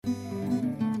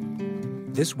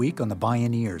This week on The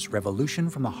Bioneers, Revolution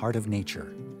from the Heart of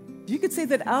Nature. You could say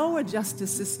that our justice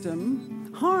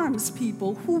system harms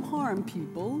people who harm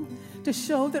people to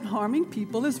show that harming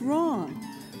people is wrong.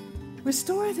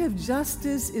 Restorative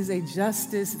justice is a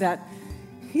justice that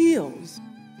heals.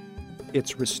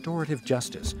 It's restorative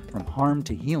justice, from harm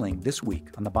to healing, this week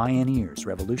on The Bioneers,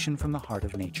 Revolution from the Heart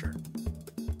of Nature.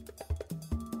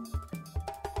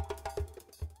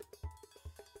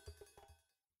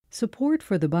 Support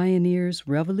for the Bioneers'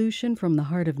 Revolution from the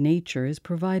Heart of Nature is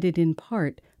provided in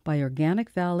part by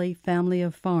Organic Valley Family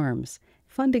of Farms,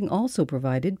 funding also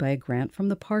provided by a grant from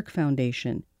the Park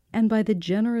Foundation, and by the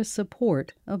generous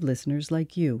support of listeners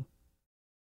like you.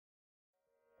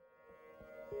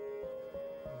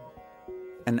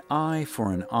 An eye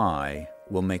for an eye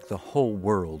will make the whole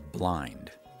world blind.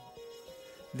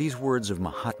 These words of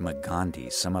Mahatma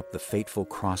Gandhi sum up the fateful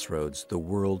crossroads the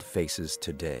world faces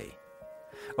today.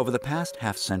 Over the past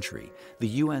half-century, the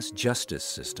U.S. justice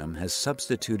system has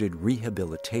substituted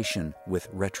rehabilitation with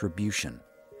retribution.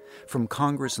 From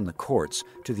Congress and the courts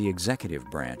to the executive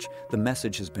branch, the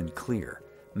message has been clear: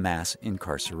 mass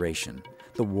incarceration,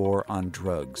 the war on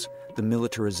drugs, the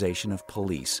militarization of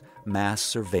police, mass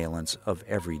surveillance of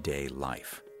everyday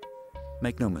life.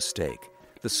 Make no mistake,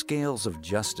 the scales of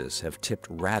justice have tipped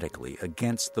radically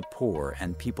against the poor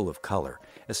and people of color,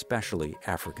 especially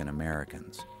African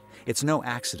Americans. It's no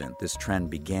accident this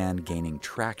trend began gaining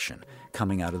traction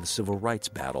coming out of the civil rights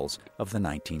battles of the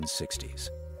 1960s.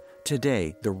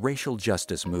 Today, the racial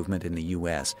justice movement in the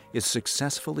U.S. is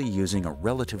successfully using a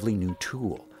relatively new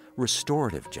tool,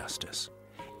 restorative justice.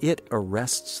 It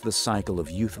arrests the cycle of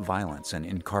youth violence and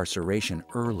incarceration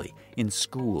early in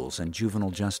schools and juvenile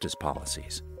justice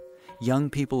policies. Young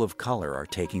people of color are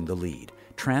taking the lead,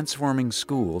 transforming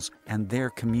schools and their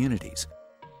communities.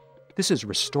 This is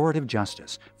Restorative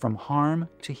Justice, from Harm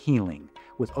to Healing,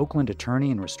 with Oakland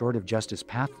attorney and Restorative Justice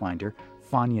Pathfinder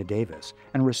Fania Davis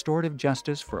and Restorative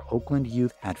Justice for Oakland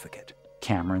Youth Advocate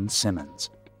Cameron Simmons.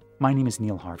 My name is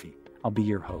Neil Harvey. I'll be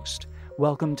your host.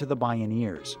 Welcome to The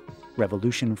Bioneers,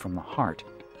 Revolution from the Heart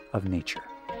of Nature.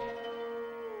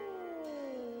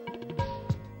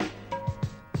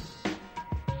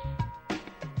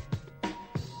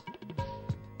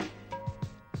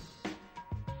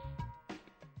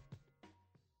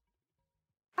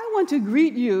 I want to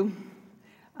greet you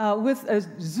with a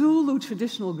Zulu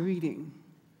traditional greeting.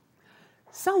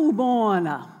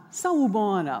 Sawubona,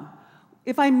 sawubona.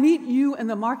 If I meet you in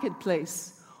the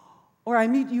marketplace or I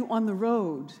meet you on the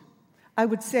road, I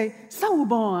would say,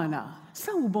 sawubona,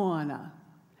 sawubona.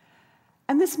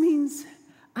 And this means,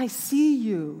 I see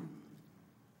you.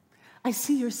 I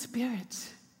see your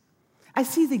spirit. I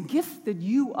see the gift that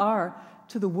you are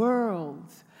to the world.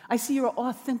 I see your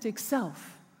authentic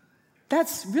self. That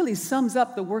really sums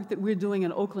up the work that we're doing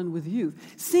in Oakland with youth.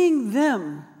 Seeing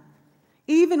them,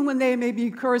 even when they may be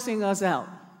cursing us out.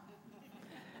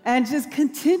 And just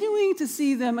continuing to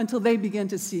see them until they begin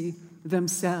to see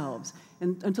themselves,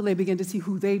 and until they begin to see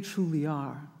who they truly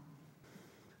are.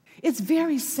 It's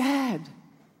very sad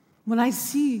when I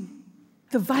see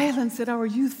the violence that our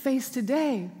youth face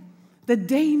today, the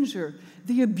danger,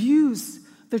 the abuse,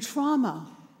 the trauma,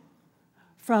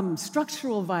 from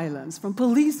structural violence, from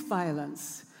police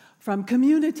violence, from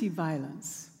community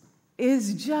violence,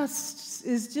 is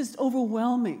just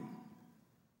overwhelming.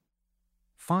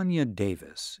 Fania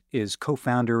Davis is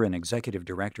co-founder and executive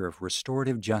director of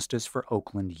Restorative Justice for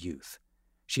Oakland Youth.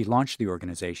 She launched the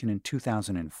organization in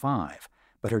 2005,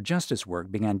 but her justice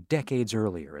work began decades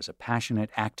earlier as a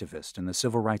passionate activist in the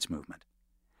civil rights movement.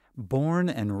 Born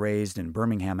and raised in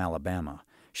Birmingham, Alabama,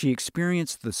 she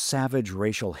experienced the savage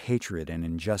racial hatred and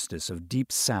injustice of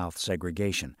Deep South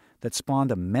segregation that spawned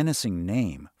a menacing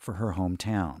name for her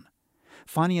hometown.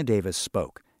 Fania Davis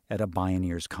spoke at a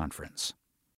Bioneers conference.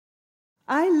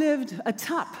 I lived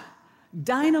atop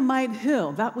Dynamite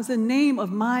Hill. That was the name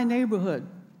of my neighborhood.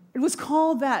 It was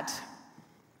called that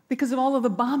because of all of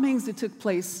the bombings that took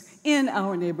place in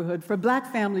our neighborhood for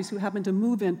black families who happened to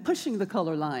move in, pushing the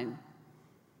color line.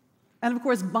 And of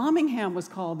course, Birmingham was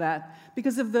called that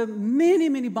because of the many,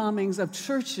 many bombings of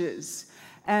churches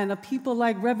and of people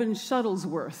like Reverend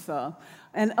Shuttlesworth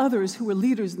and others who were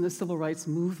leaders in the civil rights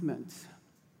movement.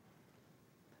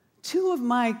 Two of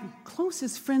my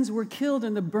closest friends were killed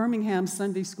in the Birmingham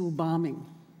Sunday school bombing.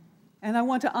 And I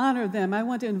want to honor them. I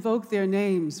want to invoke their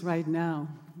names right now.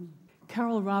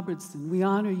 Carol Robertson, we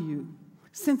honor you.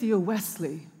 Cynthia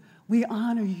Wesley, we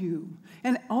honor you.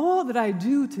 And all that I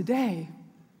do today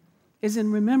is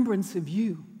in remembrance of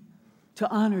you, to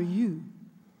honor you.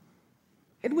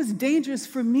 It was dangerous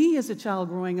for me as a child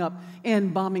growing up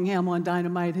in Birmingham on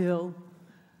Dynamite Hill.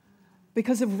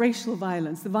 because of racial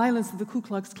violence, the violence of the Ku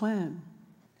Klux Klan.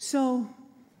 So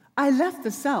I left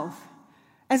the South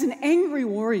as an angry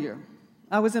warrior.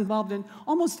 I was involved in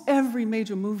almost every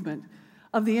major movement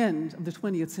of the end of the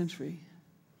 20th century.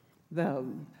 The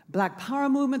Black Power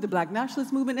movement, the Black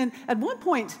Nationalist movement, and at one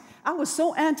point, I was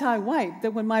so anti-white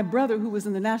that when my brother, who was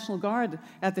in the National Guard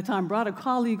at the time, brought a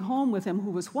colleague home with him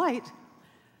who was white,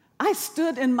 I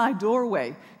stood in my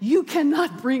doorway. You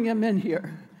cannot bring him in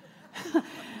here.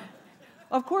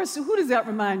 Of course, who does that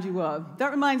remind you of?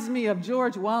 That reminds me of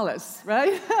George Wallace,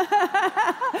 right?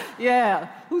 Yeah,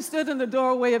 who stood in the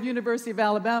doorway of University of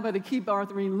Alabama to keep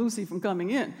Arthur and Lucy from coming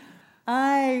in.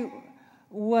 I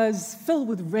was filled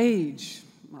with rage.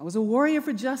 I was a warrior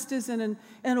for justice in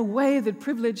a way that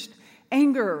privileged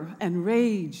anger and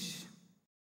rage.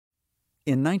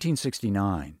 In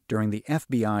 1969, during the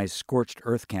FBI's Scorched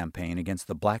Earth campaign against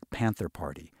the Black Panther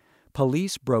Party,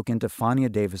 police broke into Fania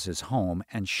Davis's home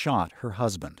and shot her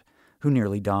husband, who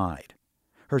nearly died.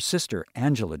 Her sister,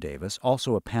 Angela Davis,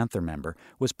 also a Panther member,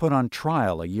 was put on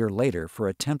trial a year later for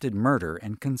attempted murder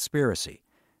and conspiracy.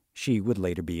 She would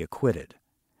later be acquitted.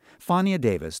 Fania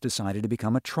Davis decided to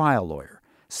become a trial lawyer,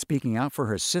 speaking out for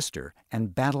her sister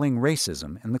and battling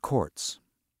racism in the courts.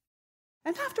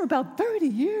 And after about 30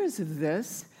 years of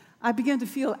this, I began to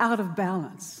feel out of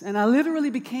balance, and I literally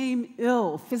became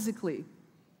ill physically,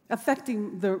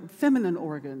 affecting the feminine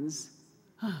organs.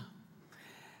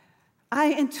 I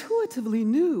intuitively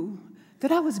knew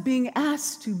that I was being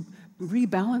asked to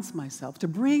rebalance myself, to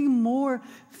bring more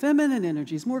feminine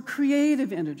energies, more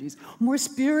creative energies, more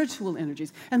spiritual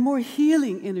energies, and more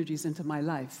healing energies into my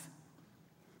life.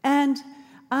 And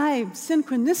I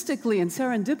synchronistically and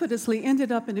serendipitously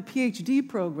ended up in a PhD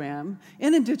program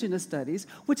in Indigenous Studies,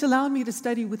 which allowed me to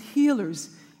study with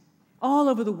healers all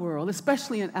over the world,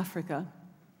 especially in Africa,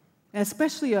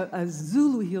 especially a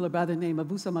Zulu healer by the name of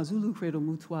Vusamazulu Credo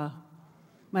Mutwa,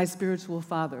 my spiritual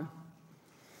father.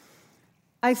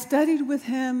 I studied with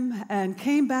him and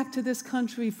came back to this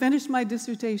country, finished my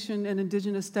dissertation in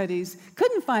Indigenous Studies,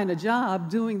 couldn't find a job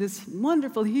doing this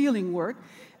wonderful healing work,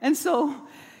 and so,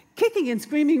 kicking and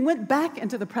screaming, went back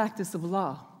into the practice of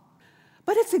law.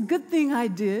 But it's a good thing I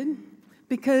did,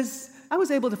 because I was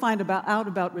able to find out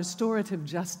about restorative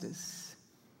justice.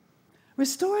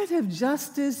 Restorative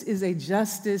justice is a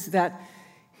justice that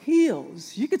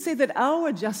heals. You could say that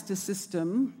our justice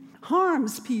system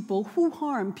harms people who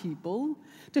harm people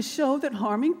to show that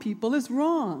harming people is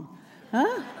wrong.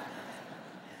 Huh?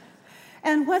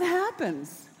 And what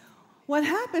happens? What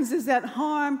happens is that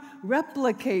harm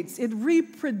replicates, it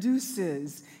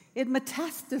reproduces, it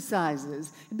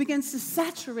metastasizes, it begins to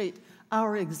saturate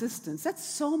our existence. That's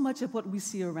so much of what we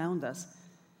see around us.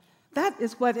 That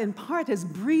is what, in part, has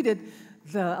breeded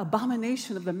the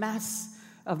abomination of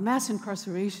mass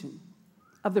incarceration,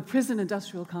 of the prison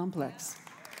industrial complex.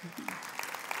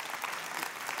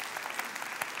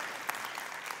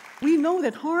 We know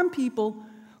that harmed people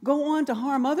go on to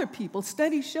harm other people.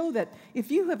 Studies show that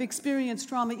if you have experienced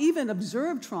trauma, even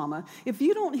observed trauma, if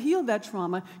you don't heal that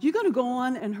trauma, you're going to go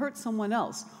on and hurt someone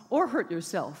else or hurt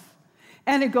yourself.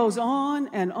 And it goes on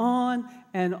and on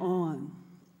and on.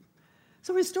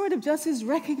 So restorative justice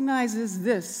recognizes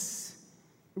this,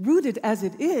 rooted as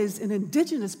it is in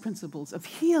indigenous principles of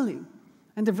healing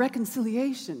and of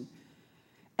reconciliation.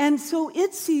 And so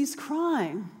it sees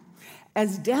crime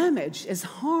as damage, as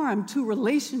harm to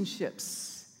relationships.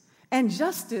 And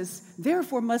justice,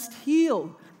 therefore, must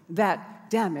heal that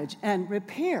damage and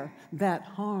repair that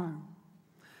harm.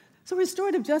 So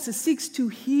restorative justice seeks to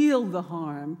heal the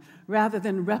harm rather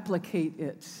than replicate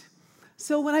it.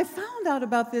 So when I found out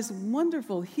about this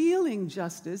wonderful healing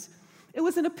justice, it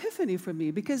was an epiphany for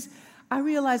me, because I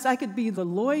realized I could be the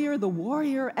lawyer, the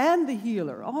warrior, and the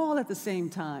healer all at the same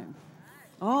time.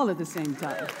 All at the same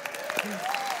time.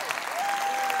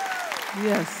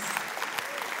 Yes.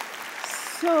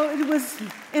 So it was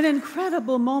an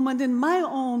incredible moment in my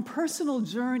own personal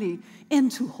journey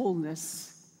into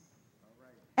wholeness.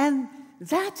 And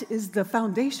that is the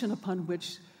foundation upon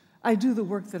which I do the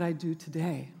work that I do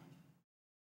today.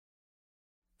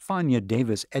 Fania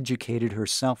Davis educated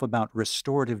herself about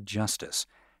restorative justice.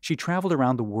 She traveled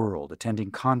around the world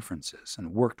attending conferences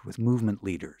and worked with movement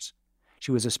leaders.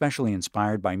 She was especially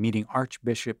inspired by meeting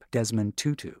Archbishop Desmond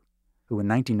Tutu, who in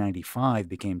 1995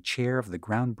 became chair of the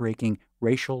groundbreaking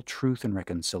Racial Truth and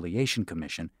Reconciliation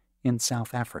Commission in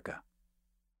South Africa.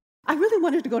 I really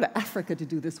wanted to go to Africa to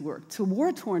do this work, to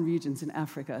war-torn regions in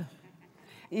Africa.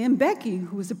 And Mbeki,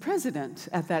 who was the president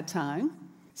at that time,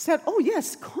 said, "Oh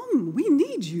yes, come, we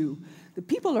need you. The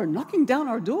people are knocking down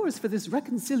our doors for this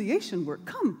reconciliation work.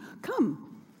 Come,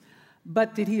 come."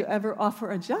 But did he ever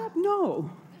offer a job?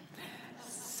 No.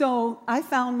 So I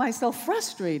found myself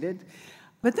frustrated.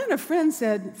 But then a friend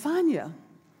said, Fania,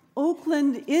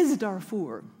 Oakland is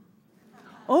Darfur.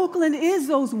 Oakland is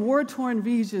those war-torn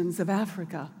regions of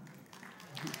Africa.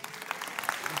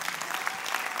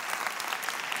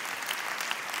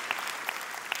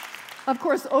 Of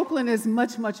course, Oakland is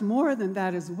much, much more than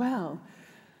that as well.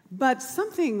 But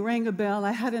something rang a bell.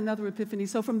 I had another epiphany.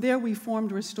 So from there, we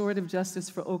formed Restorative Justice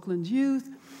for Oakland Youth.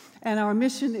 And our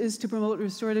mission is to promote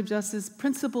restorative justice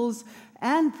principles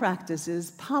and practices,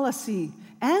 policy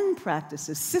and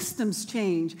practices, systems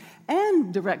change,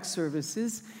 and direct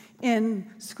services in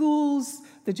schools,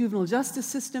 the juvenile justice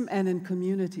system, and in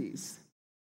communities.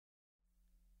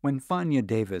 When Fania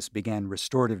Davis began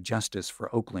restorative justice for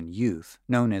Oakland youth,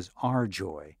 known as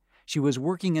R-Joy, she was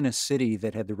working in a city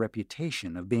that had the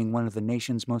reputation of being one of the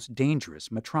nation's most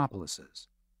dangerous metropolises.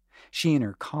 She and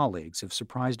her colleagues have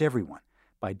surprised everyone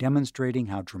by demonstrating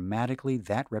how dramatically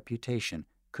that reputation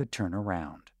could turn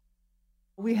around.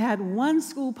 We had one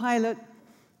school pilot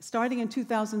starting in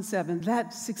 2007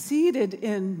 that succeeded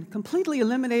in completely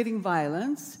eliminating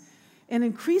violence, in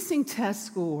increasing test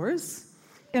scores,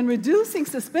 in reducing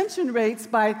suspension rates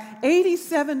by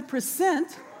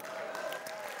 87%.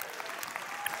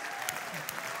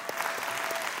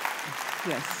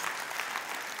 Yes.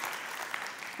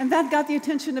 And that got the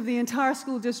attention of the entire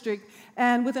school district,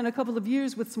 and within a couple of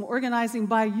years, with some organizing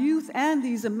by youth and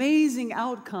these amazing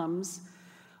outcomes,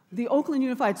 the Oakland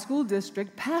Unified School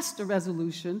District passed a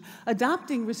resolution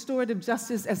adopting restorative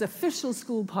justice as official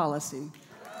school policy.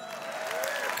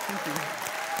 Thank you.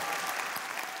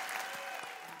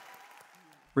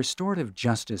 Restorative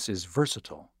justice is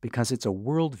versatile because it's a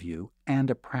worldview and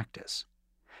a practice.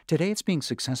 Today it's being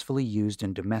successfully used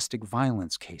in domestic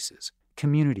violence cases,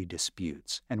 community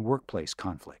disputes, and workplace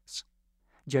conflicts.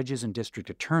 Judges and district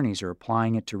attorneys are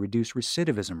applying it to reduce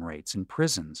recidivism rates in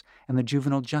prisons and the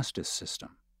juvenile justice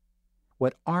system.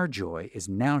 What R-Joy is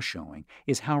now showing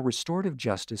is how restorative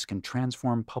justice can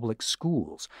transform public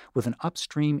schools with an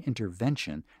upstream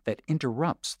intervention that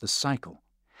interrupts the cycle.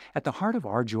 At the heart of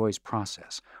R-Joy's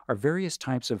process are various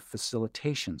types of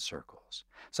facilitation circles,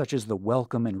 such as the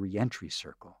Welcome and Reentry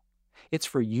Circle. It's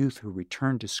for youth who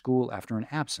return to school after an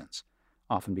absence,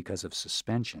 often because of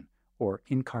suspension or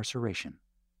incarceration.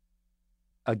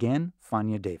 Again,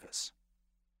 Fania Davis.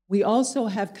 We also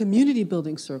have community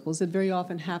building circles that very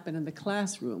often happen in the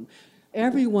classroom.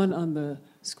 Everyone on the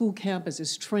school campus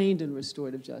is trained in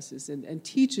restorative justice, and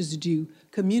teachers do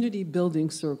community building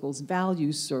circles,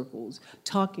 value circles,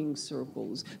 talking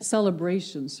circles,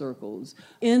 celebration circles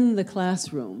in the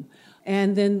classroom.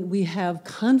 And then we have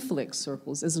conflict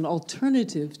circles as an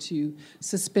alternative to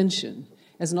suspension,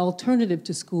 as an alternative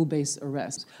to school-based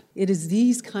arrest. It is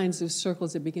these kinds of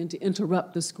circles that begin to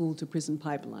interrupt the school-to-prison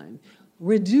pipeline.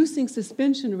 Reducing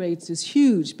suspension rates is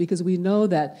huge because we know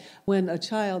that when a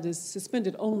child is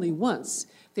suspended only once,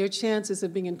 their chances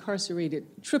of being incarcerated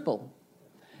triple,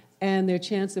 and their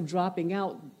chance of dropping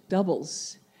out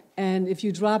doubles. And if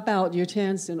you drop out, your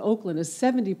chance in Oakland is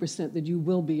 70% that you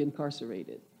will be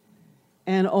incarcerated.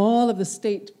 And all of the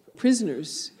state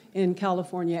prisoners in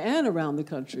California and around the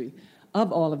country,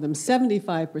 of all of them,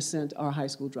 75% are high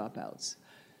school dropouts.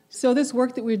 So this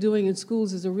work that we're doing in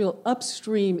schools is a real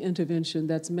upstream intervention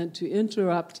that's meant to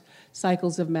interrupt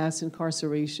cycles of mass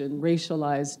incarceration,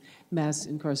 racialized mass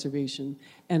incarceration,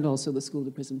 and also the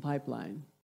school-to-prison pipeline.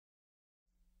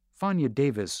 Fania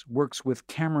Davis works with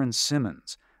Cameron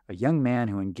Simmons, a young man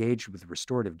who engaged with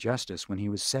restorative justice when he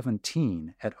was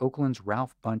 17 at Oakland's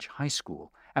Ralph Bunche High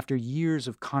School after years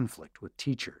of conflict with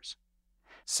teachers.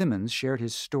 Simmons shared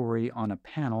his story on a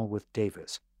panel with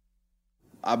Davis.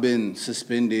 I've been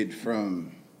suspended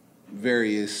from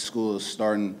various schools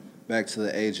starting back to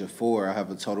the age of 4. I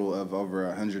have a total of over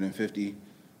 150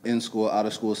 in-school,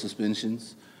 out-of-school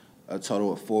suspensions, a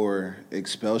total of 4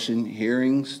 expulsion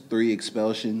hearings, 3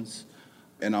 expulsions,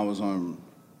 and I was on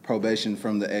probation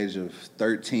from the age of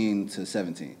 13 to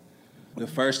 17. The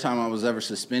first time I was ever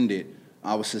suspended,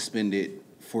 I was suspended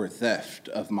for theft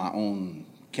of my own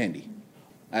candy.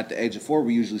 At the age of 4,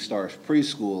 we usually start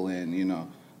preschool, and,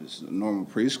 as a normal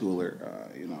preschooler,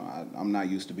 I'm not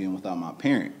used to being without my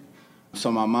parent.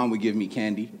 So my mom would give me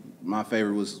candy. My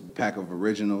favorite was a pack of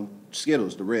original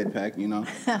Skittles, the red pack,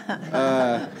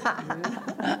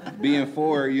 Being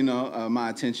 4, my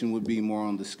attention would be more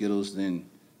on the Skittles than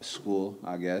school,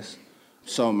 I guess.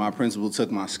 So my principal took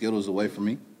my Skittles away from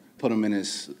me, put them in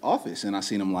his office, and I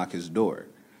seen him lock his door.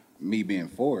 Me being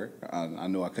 4, I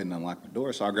knew I couldn't unlock the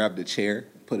door, so I grabbed a chair,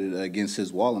 put it against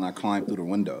his wall, and I climbed through the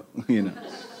window,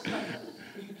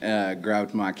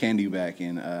 grabbed my candy back,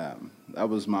 and that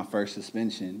was my first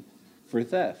suspension for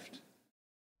theft.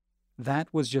 That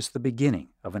was just the beginning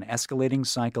of an escalating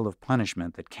cycle of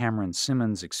punishment that Cameron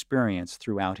Simmons experienced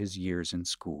throughout his years in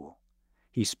school.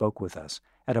 He spoke with us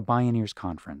at a Bioneers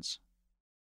conference.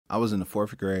 I was in the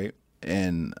 4th grade,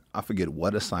 and I forget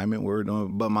what assignment we were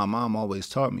doing, but my mom always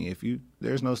taught me,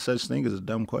 there's no such thing as a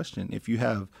dumb question. If you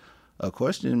have a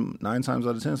question, 9 times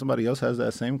out of 10, somebody else has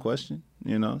that same question,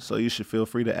 so you should feel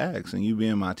free to ask. And you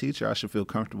being my teacher, I should feel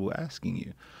comfortable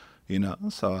asking you,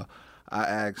 So I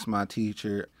asked my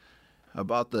teacher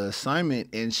about the assignment,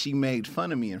 and she made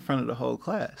fun of me in front of the whole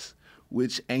class,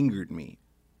 which angered me.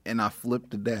 And I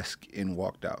flipped the desk and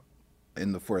walked out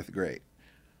in the 4th grade.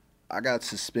 I got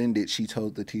suspended. She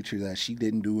told the teacher that she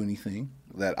didn't do anything,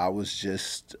 that I was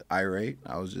just irate.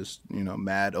 I was just,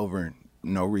 mad over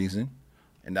no reason.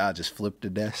 And I just flipped the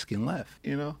desk and left,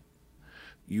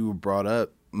 You were brought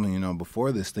up,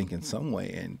 before this thinking some way,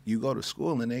 and you go to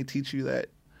school and they teach you that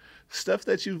stuff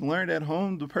that you've learned at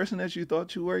home, the person that you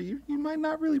thought you were, you might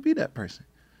not really be that person.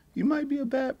 You might be a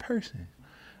bad person.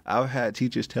 I've had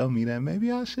teachers tell me that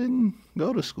maybe I shouldn't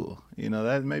go to school.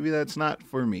 That maybe that's not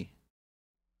for me.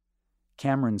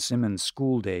 Cameron Simmons'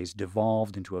 school days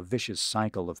devolved into a vicious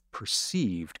cycle of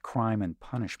perceived crime and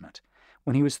punishment.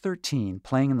 When he was 13,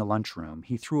 playing in the lunchroom,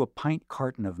 he threw a pint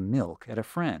carton of milk at a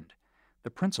friend.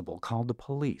 The principal called the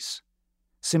police.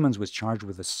 Simmons was charged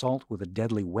with assault with a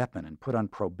deadly weapon and put on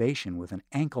probation with an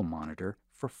ankle monitor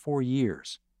for 4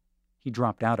 years. He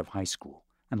dropped out of high school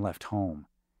and left home.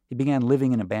 He began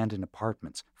living in abandoned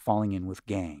apartments, falling in with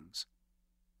gangs.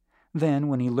 Then,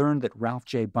 when he learned that Ralph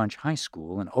J. Bunch High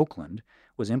School in Oakland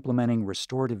was implementing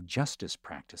restorative justice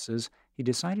practices, he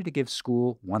decided to give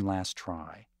school one last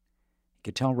try. He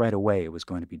could tell right away it was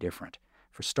going to be different.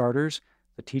 For starters,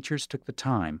 the teachers took the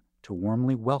time to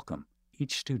warmly welcome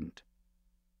each student.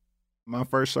 My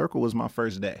first circle was my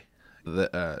first day.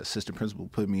 The assistant principal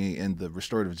put me in the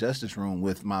restorative justice room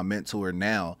with my mentor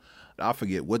now. I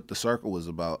forget what the circle was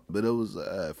about, but it was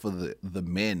for the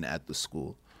men at the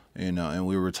school, and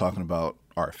we were talking about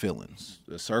our feelings.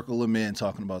 A circle of men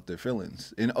talking about their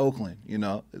feelings in Oakland,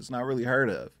 it's not really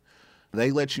heard of. They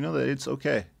let you know that it's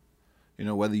okay.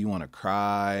 Whether you want to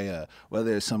cry, whether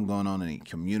there's something going on in your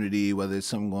community, whether there's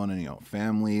something going on in your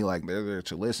family, like they're there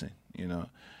to listen, and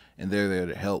they're there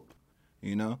to help.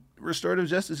 Restorative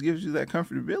justice gives you that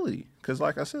comfortability because,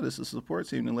 like I said, it's a support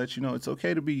team to let you know it's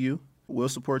okay to be you. We'll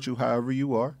support you however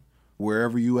you are.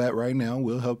 Wherever you at right now,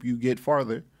 we'll help you get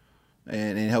farther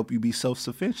and help you be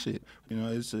self-sufficient.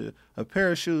 It's a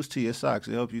pair of shoes to your socks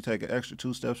to help you take an extra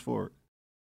 2 steps forward.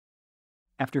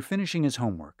 After finishing his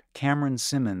homework, Cameron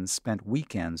Simmons spent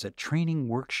weekends at training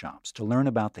workshops to learn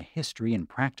about the history and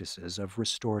practices of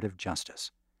restorative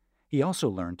justice. He also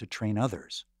learned to train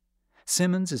others.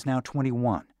 Simmons is now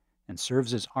 21 and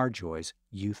serves as Arjoy's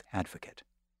youth advocate.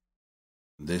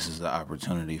 This is the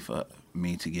opportunity for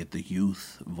me to get the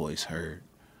youth voice heard.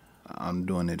 I'm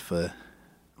doing it for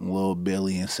little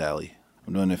Billy and Sally.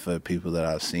 I'm doing it for people that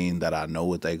I've seen that I know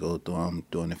what they go through. I'm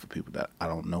doing it for people that I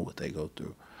don't know what they go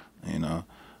through.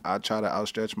 I try to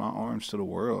outstretch my arms to the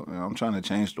world. I'm trying to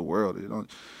change the world,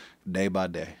 day by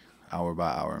day, hour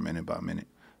by hour, minute by minute,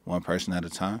 one person at a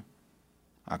time.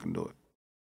 I can do it.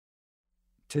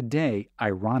 Today,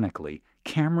 ironically,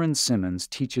 Cameron Simmons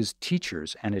teaches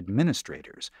teachers and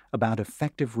administrators about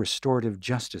effective restorative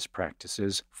justice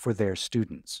practices for their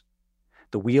students.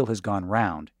 The wheel has gone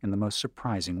round in the most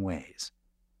surprising ways,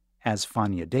 as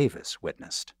Fania Davis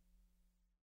witnessed.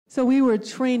 So we were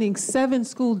training 7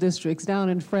 school districts down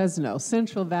in Fresno,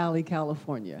 Central Valley,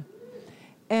 California.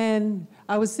 And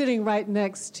I was sitting right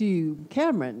next to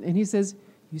Cameron, and he says,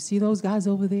 "You see those guys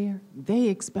over there? They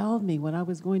expelled me when I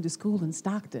was going to school in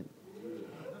Stockton."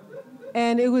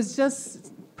 And it was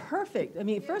just perfect. I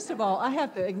mean, first of all, I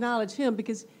have to acknowledge him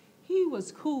because he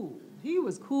was cool. He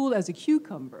was cool as a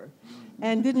cucumber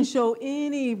and didn't show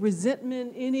any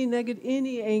resentment, any negative,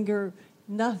 any anger,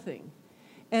 nothing.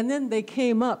 And then they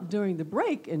came up during the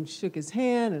break and shook his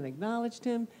hand and acknowledged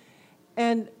him.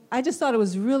 And I just thought it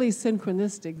was really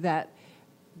synchronistic that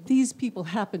these people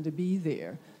happened to be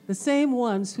there, the same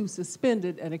ones who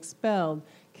suspended and expelled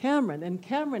Cameron. And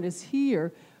Cameron is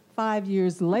here 5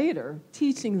 years later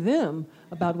teaching them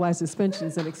about why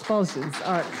suspensions and expulsions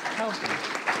aren't healthy.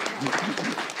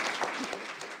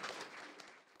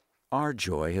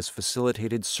 Arjoy has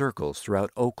facilitated circles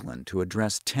throughout Oakland to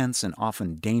address tense and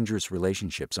often dangerous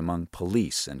relationships among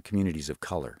police and communities of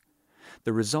color.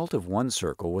 The result of one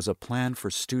circle was a plan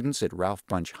for students at Ralph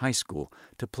Bunch High School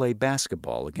to play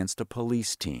basketball against a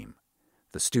police team.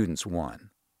 The students won.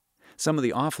 Some of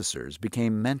the officers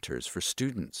became mentors for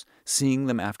students, seeing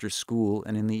them after school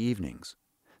and in the evenings.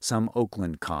 Some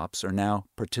Oakland cops are now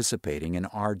participating in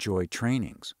Arjoy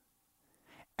trainings.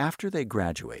 After they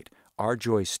graduate, our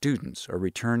Joy students are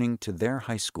returning to their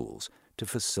high schools to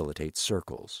facilitate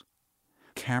circles.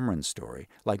 Cameron's story,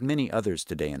 like many others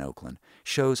today in Oakland,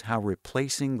 shows how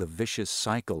replacing the vicious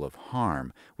cycle of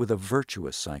harm with a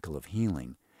virtuous cycle of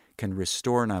healing can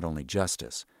restore not only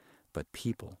justice, but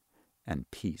people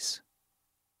and peace.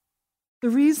 The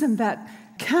reason that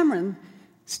Cameron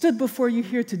stood before you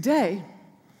here today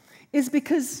is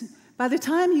because by the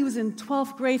time he was in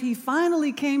 12th grade, he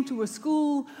finally came to a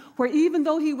school where even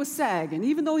though he was sagging,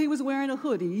 even though he was wearing a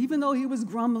hoodie, even though he was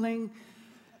grumbling,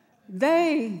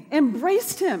 they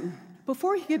embraced him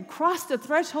before he had crossed the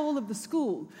threshold of the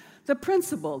school. The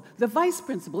principal, the vice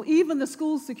principal, even the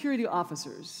school security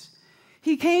officers.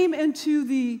 He came into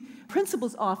the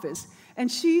principal's office,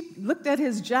 and she looked at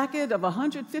his jacket of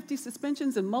 150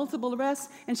 suspensions and multiple arrests,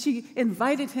 and she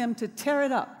invited him to tear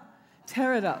it up.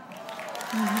 Tear it up.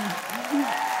 Mm-hmm.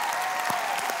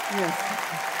 Yes.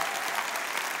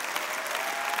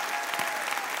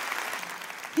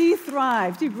 He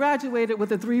thrived. He graduated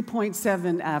with a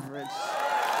 3.7 average.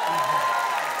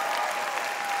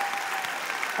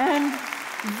 And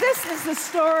this is the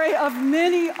story of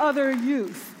many other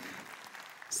youth.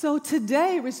 So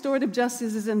today, restorative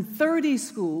justice is in 30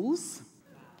 schools.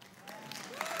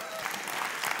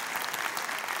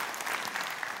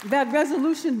 That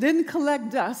resolution didn't collect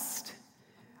dust.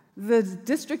 The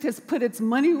district has put its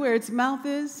money where its mouth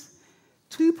is.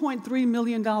 $2.3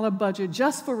 million budget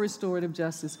just for restorative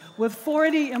justice with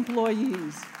 40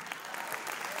 employees.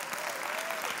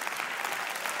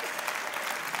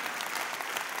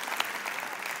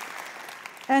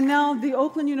 And now the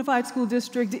Oakland Unified School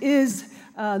District is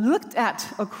looked at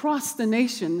across the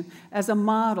nation as a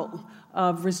model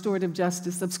of restorative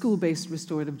justice, of school-based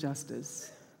restorative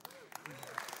justice.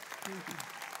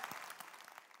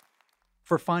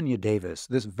 For Fania Davis,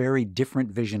 this very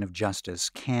different vision of justice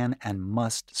can and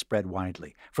must spread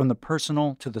widely, from the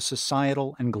personal to the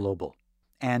societal and global.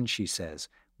 And, she says,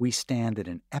 we stand at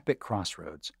an epic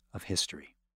crossroads of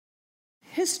history.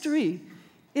 History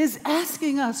is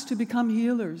asking us to become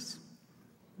healers.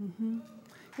 Mm-hmm.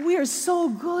 We are so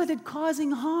good at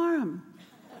causing harm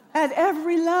at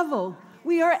every level.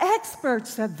 We are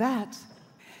experts at that.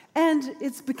 And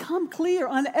it's become clear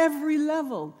on every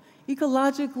level,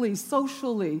 ecologically,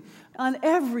 socially, on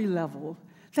every level,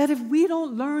 that if we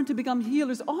don't learn to become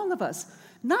healers, all of us,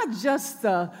 not just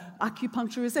the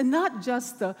acupuncturists and not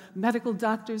just the medical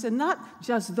doctors and not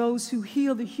just those who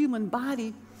heal the human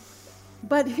body,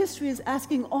 but history is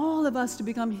asking all of us to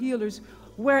become healers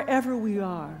wherever we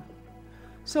are.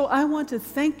 So I want to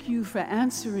thank you for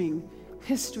answering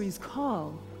history's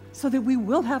call so that we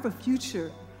will have a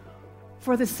future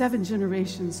for the 7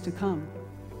 generations to come.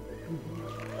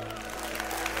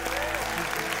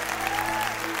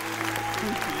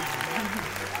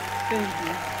 Thank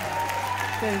you.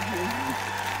 Thank you.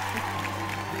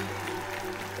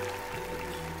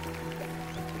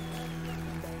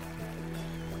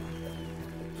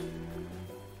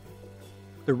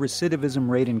 The recidivism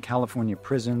rate in California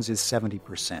prisons is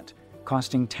 70%,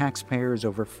 costing taxpayers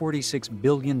over $46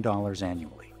 billion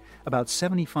annually. About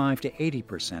 75 to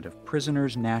 80% of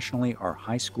prisoners nationally are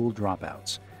high school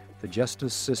dropouts. The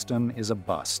justice system is a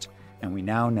bust, and we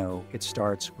now know it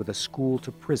starts with a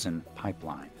school-to-prison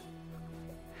pipeline.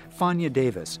 Fania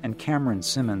Davis and Cameron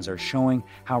Simmons are showing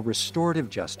how restorative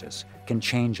justice can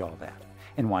change all that,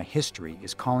 and why history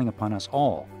is calling upon us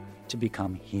all to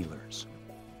become healers.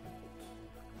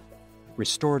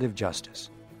 Restorative justice,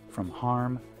 from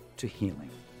harm to healing.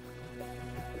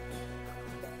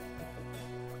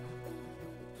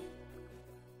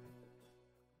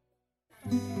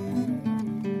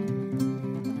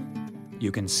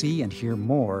 You can see and hear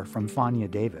more from Fania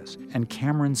Davis and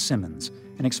Cameron Simmons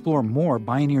and explore more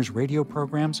Bioneers radio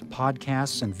programs,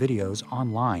 podcasts, and videos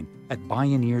online at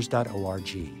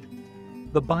bioneers.org.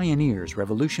 The Bioneers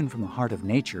Revolution from the Heart of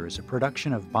Nature is a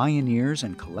production of Bioneers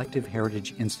and Collective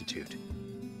Heritage Institute.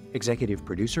 Executive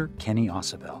producer, Kenny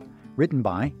Ausubel. Written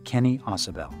by Kenny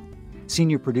Ausubel.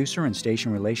 Senior producer and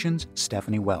station relations,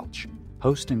 Stephanie Welch.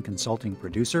 Host and consulting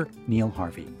producer, Neil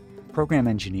Harvey. Program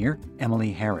engineer,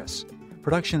 Emily Harris.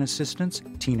 Production assistants,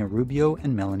 Tina Rubio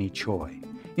and Melanie Choi.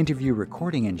 Interview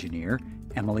recording engineer,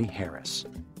 Emily Harris.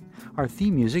 Our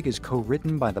theme music is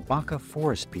co-written by the Baka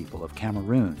Forest people of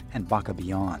Cameroon and Baka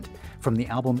Beyond from the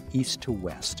album East to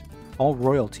West. All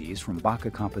royalties from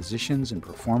Baka compositions and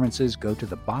performances go to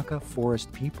the Baka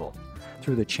Forest people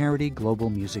through the charity Global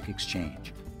Music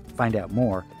Exchange. Find out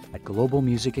more at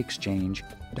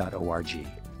globalmusicexchange.org.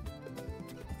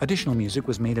 Additional music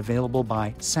was made available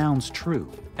by Sounds True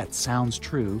at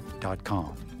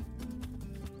soundstrue.com.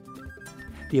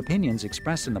 The opinions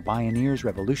expressed in the Bioneers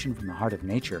Revolution from the Heart of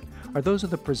Nature are those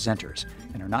of the presenters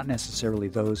and are not necessarily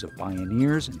those of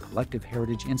Bioneers and Collective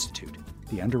Heritage Institute,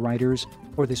 the underwriters,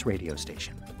 or this radio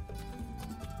station.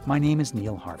 My name is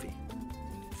Neil Harvey.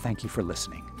 Thank you for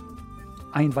listening.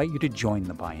 I invite you to join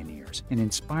the Bioneers in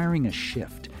inspiring a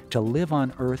shift to live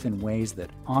on Earth in ways that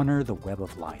honor the web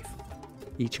of life,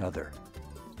 each other,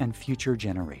 and future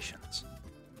generations.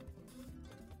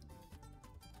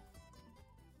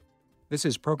 This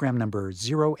is program number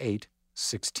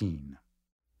 0816.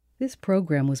 This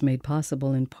program was made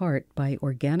possible in part by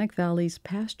Organic Valley's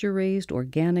pasture-raised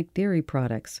organic dairy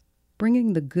products,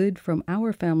 bringing the good from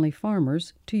our family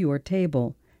farmers to your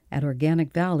table at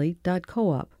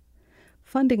organicvalley.coop.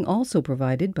 Funding also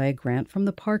provided by a grant from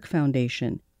the Park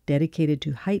Foundation, dedicated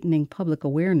to heightening public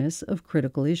awareness of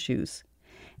critical issues,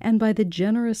 and by the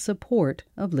generous support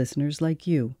of listeners like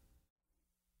you.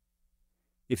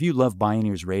 If you love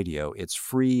Bioneers Radio, it's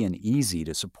free and easy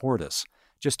to support us.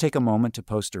 Just take a moment to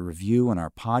post a review on our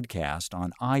podcast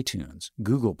on iTunes,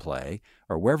 Google Play,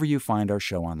 or wherever you find our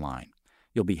show online.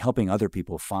 You'll be helping other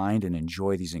people find and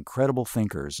enjoy these incredible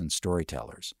thinkers and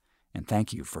storytellers. And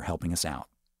thank you for helping us out.